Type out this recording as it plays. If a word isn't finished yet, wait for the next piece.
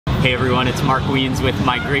Hey everyone, it's Mark Weens with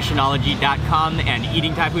migrationology.com and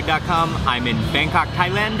eatingthaifood.com. I'm in Bangkok,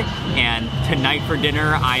 Thailand, and tonight for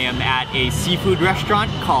dinner I am at a seafood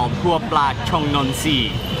restaurant called Hua Pla Chong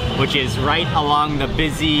Nonsi, which is right along the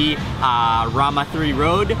busy Rama 3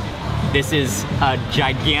 road. This is a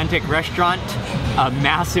gigantic restaurant, a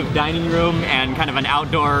massive dining room, and kind of an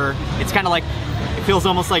outdoor, it's kind of like, it feels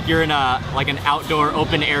almost like you're in an outdoor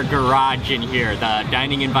open air garage in here. The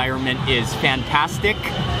dining environment is fantastic,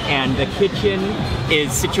 and the kitchen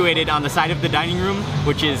is situated on the side of the dining room,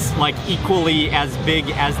 which is like equally as big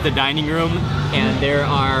as the dining room, and there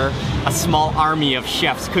are a small army of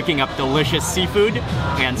chefs cooking up delicious seafood.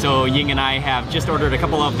 And so Ying and I have just ordered a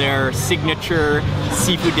couple of their signature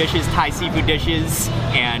seafood dishes, Thai seafood dishes,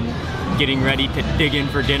 and getting ready to dig in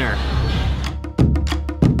for dinner.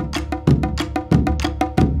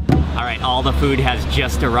 All the food has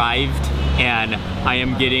just arrived, and I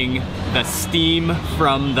am getting the steam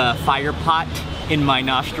from the fire pot in my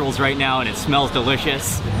nostrils right now, and it smells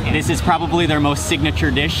delicious. And this is probably their most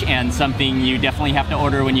signature dish and something you definitely have to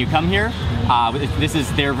order when you come here. This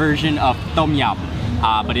is their version of tom yum,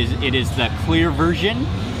 but it is the clear version,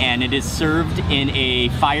 and it is served in a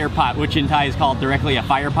fire pot, which in Thai is called directly a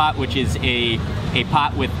fire pot, which is a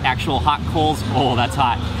pot with actual hot coals. Oh, that's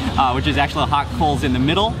hot. Which is actual hot coals in the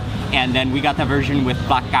middle. And then we got the version with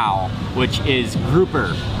Pla Khao, which is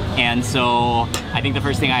grouper. And so I think the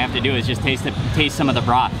first thing I have to do is just taste some of the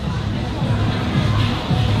broth.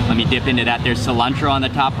 Let me dip into that. There's cilantro on the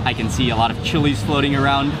top. I can see a lot of chilies floating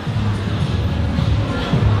around.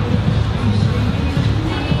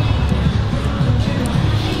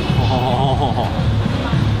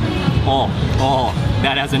 Oh,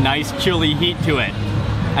 that has a nice chili heat to it.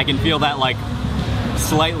 I can feel that like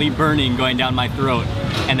slightly burning going down my throat.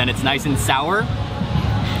 And then it's nice and sour,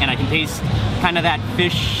 and I can taste kind of that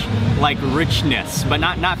fish like richness, but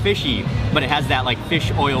not fishy, but it has that like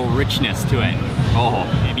fish oil richness to it. Oh,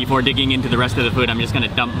 and before digging into the rest of the food, I'm just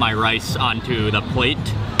gonna dump my rice onto the plate.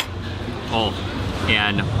 Oh,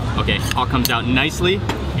 and okay, all comes out nicely.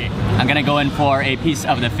 Okay. I'm gonna go in for a piece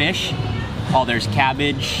of the fish. Oh, there's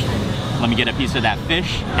cabbage. Let me get a piece of that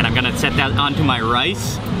fish, and I'm gonna set that onto my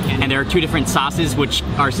rice. And there are two different sauces which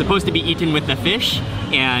are supposed to be eaten with the fish,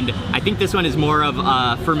 and I think this one is more of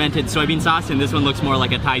a fermented soybean sauce, and this one looks more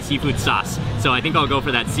like a Thai seafood sauce. So I think I'll go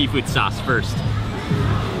for that seafood sauce first.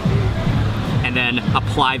 And then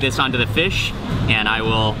apply this onto the fish, and I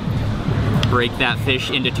will break that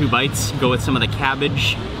fish into 2 bites, go with some of the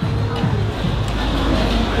cabbage.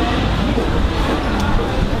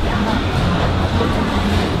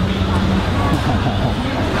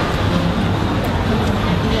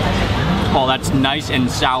 Oh, that's nice and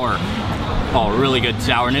sour. Oh, really good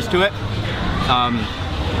sourness to it.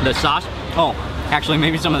 The sauce, oh, actually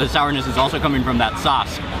maybe some of the sourness is also coming from that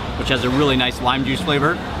sauce, which has a really nice lime juice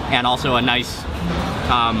flavor, and also a nice,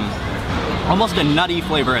 almost a nutty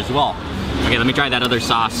flavor as well. Okay, let me try that other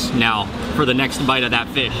sauce now for the next bite of that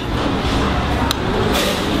fish.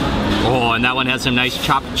 Oh, and that one has some nice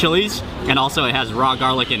chopped chilies, and also it has raw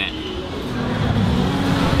garlic in it.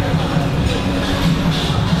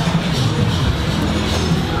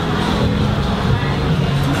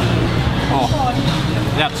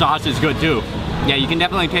 That sauce is good too. Yeah, you can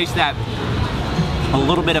definitely taste that, a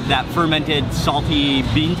little bit of that fermented salty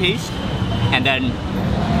bean taste. And then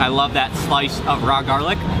I love that slice of raw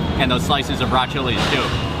garlic and those slices of raw chilies too.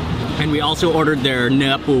 And we also ordered their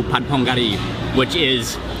Neapu Pad Pong Curry, which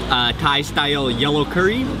is Thai style yellow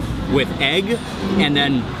curry with egg. And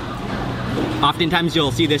then oftentimes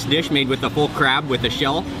you'll see this dish made with the full crab with the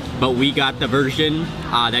shell, but we got the version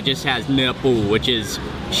that just has Neapu, which is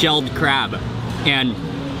shelled crab. And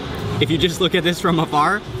if you just look at this from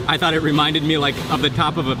afar, I thought it reminded me like of the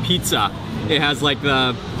top of a pizza. It has like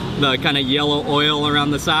the kind of yellow oil around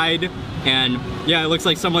the side, and yeah, it looks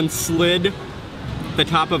like someone slid the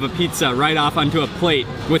top of a pizza right off onto a plate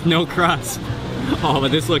with no crust. Oh, but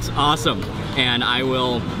this looks awesome. And I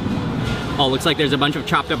will, oh, looks like there's a bunch of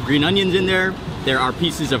chopped up green onions in there. There are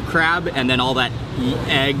pieces of crab, and then all that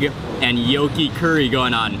egg and yolky curry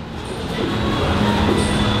going on.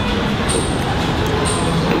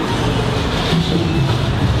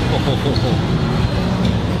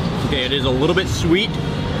 Okay, it is a little bit sweet,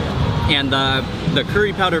 and the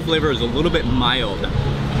curry powder flavor is a little bit mild,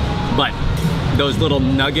 but those little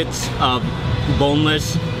nuggets of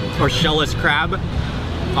boneless or shellless crab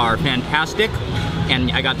are fantastic,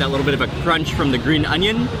 and I got that little bit of a crunch from the green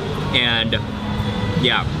onion, and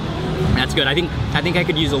yeah, that's good. I think I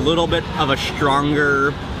could use a little bit of a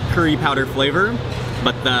stronger curry powder flavor,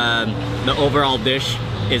 but the overall dish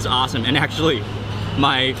is awesome. And actually,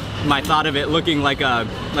 my thought of it looking like a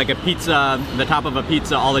pizza, the top of a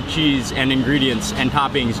pizza, all the cheese and ingredients and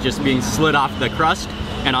toppings just being slid off the crust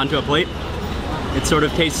and onto a plate. It sort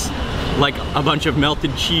of tastes like a bunch of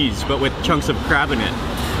melted cheese, but with chunks of crab in it.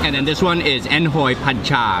 And then this one is Hua Pla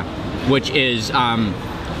Chong, which is,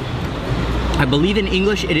 I believe in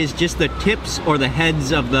English, it is just the tips or the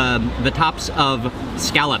heads of the tops of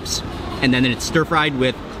scallops. And then it's stir-fried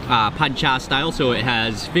with pad cha style, so it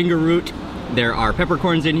has finger root, there are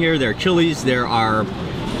peppercorns in here, there are chilies, there are,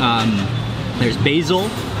 there's basil,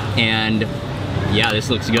 and yeah, this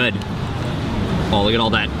looks good. Oh, look at all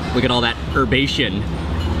that herbation.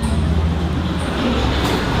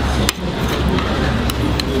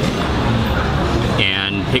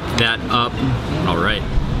 And pick that up. All right.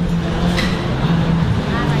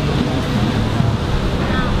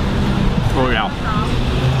 Oh yeah.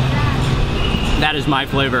 That is my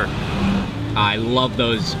flavor. I love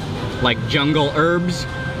those like jungle herbs,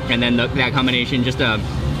 and then that combination, just a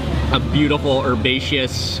beautiful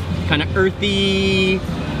herbaceous, kind of earthy,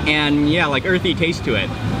 and yeah, like earthy taste to it.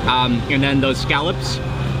 And then those scallops,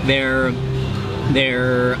 they're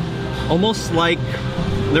almost like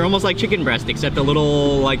chicken breast, except a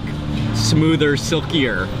little like smoother,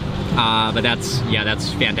 silkier. But that's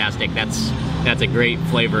fantastic. That's a great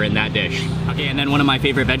flavor in that dish. Okay, and then one of my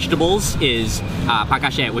favorite vegetables is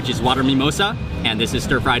pakashe, which is water mimosa, and this is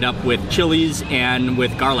stir-fried up with chilies and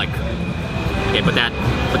with garlic. Okay, put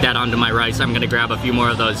that onto my rice. I'm gonna grab a few more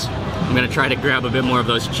of those. I'm gonna try to grab a bit more of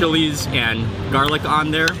those chilies and garlic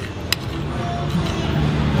on there.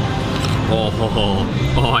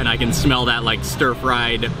 Oh, and I can smell that like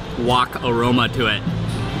stir-fried wok aroma to it.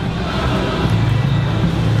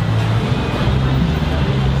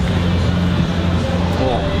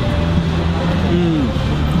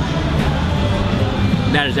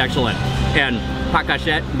 That is excellent. And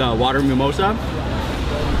pakashe, the water mimosa,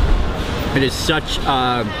 it is such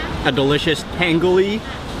a delicious, tangly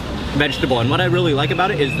vegetable. And what I really like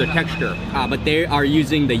about it is the texture. But they are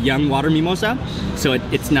using the young water mimosa, so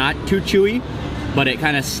it's not too chewy, but it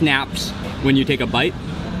kind of snaps when you take a bite.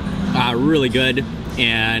 Really good.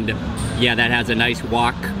 And yeah, that has a nice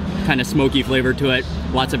wok, kind of smoky flavor to it.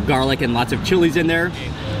 Lots of garlic and lots of chilies in there.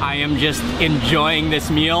 I am just enjoying this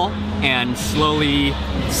meal and slowly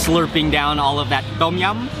slurping down all of that tom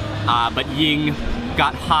yum. But Ying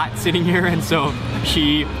got hot sitting here, and so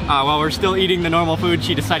she, while we're still eating the normal food,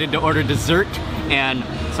 she decided to order dessert. And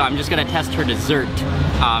so I'm just gonna test her dessert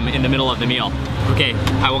in the middle of the meal. Okay,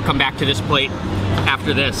 I will come back to this plate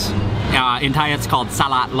after this. In Thai it's called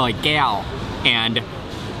salad loi keo, and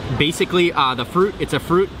basically the fruit, it's a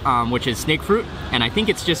fruit which is snake fruit, and I think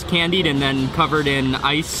it's just candied and then covered in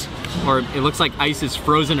ice, or it looks like ice is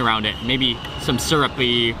frozen around it, maybe some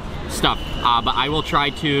syrupy stuff. But I will try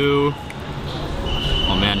to,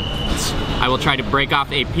 oh man, I will try to break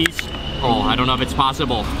off a piece. Oh, I don't know if it's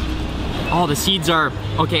possible. Oh, the seeds are,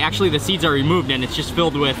 okay, actually the seeds are removed and it's just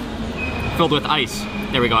filled with ice.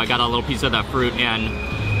 There we go, I got a little piece of that fruit, and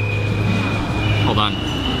hold on.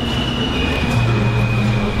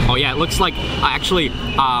 Oh yeah, it looks like, actually,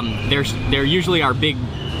 there usually are big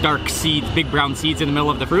dark seeds, big brown seeds in the middle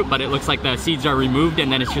of the fruit, but it looks like the seeds are removed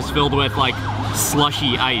and then it's just filled with like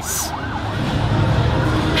slushy ice.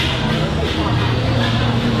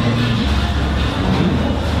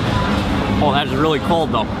 Oh, that is really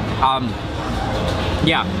cold though.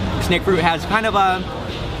 Yeah, snake fruit has kind of a,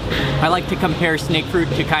 I like to compare snake fruit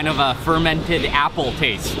to kind of a fermented apple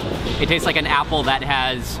taste. It tastes like an apple that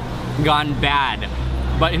has gone bad,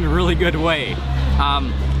 but in a really good way.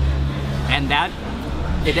 And that,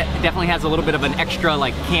 it definitely has a little bit of an extra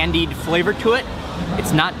like candied flavor to it.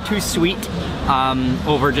 It's not too sweet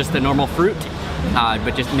over just the normal fruit,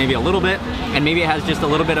 but just maybe a little bit. And maybe it has just a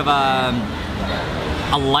little bit of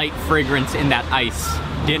a light fragrance in that ice.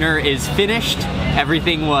 Dinner is finished.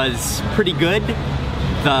 Everything was pretty good.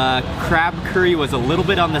 The crab curry was a little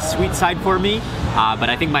bit on the sweet side for me, but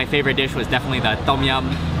I think my favorite dish was definitely the tom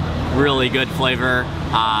yum. Really good flavor.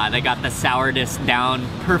 They got the sourness down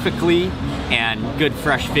perfectly, and good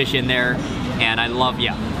fresh fish in there. And I love,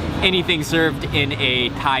 yeah, anything served in a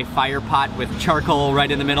Thai fire pot with charcoal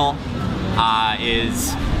right in the middle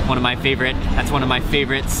is one of my favorite. That's one of my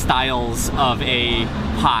favorite styles of a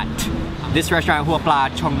pot. This restaurant, Hua Pla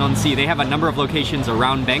Chong Nonsi, they have a number of locations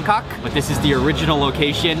around Bangkok, but this is the original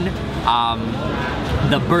location,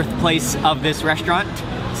 the birthplace of this restaurant.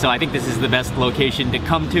 So I think this is the best location to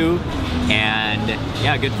come to, and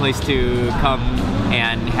yeah, a good place to come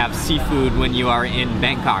and have seafood when you are in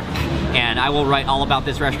Bangkok. And I will write all about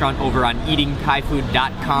this restaurant over on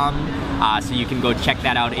eatingthaifood.com. So you can go check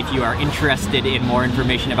that out if you are interested in more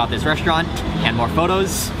information about this restaurant and more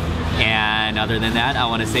photos. And other than that, I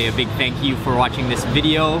want to say a big thank you for watching this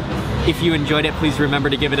video. If you enjoyed it, please remember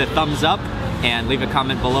to give it a thumbs up and leave a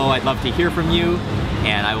comment below. I'd love to hear from you.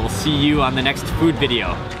 And I will see you on the next food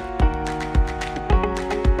video.